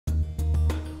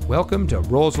Welcome to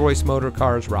Rolls-Royce Motor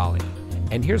Cars Raleigh,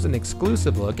 and here's an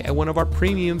exclusive look at one of our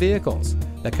premium vehicles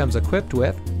that comes equipped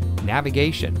with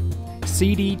navigation,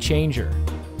 CD changer,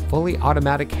 fully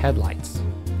automatic headlights,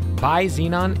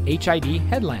 bi-xenon HID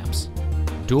headlamps,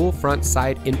 dual front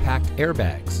side impact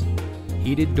airbags,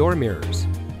 heated door mirrors,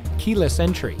 keyless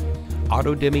entry,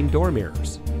 auto-dimming door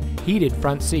mirrors, heated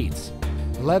front seats,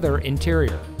 leather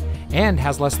interior, and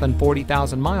has less than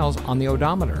 40,000 miles on the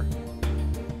odometer.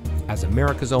 As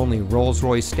America's only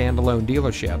Rolls-Royce standalone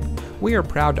dealership, we are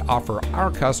proud to offer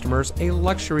our customers a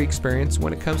luxury experience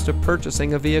when it comes to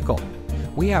purchasing a vehicle.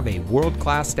 We have a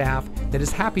world-class staff that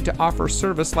is happy to offer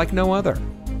service like no other.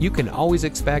 You can always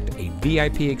expect a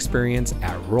VIP experience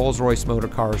at Rolls-Royce Motor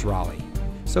Cars Raleigh.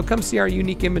 So come see our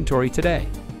unique inventory today.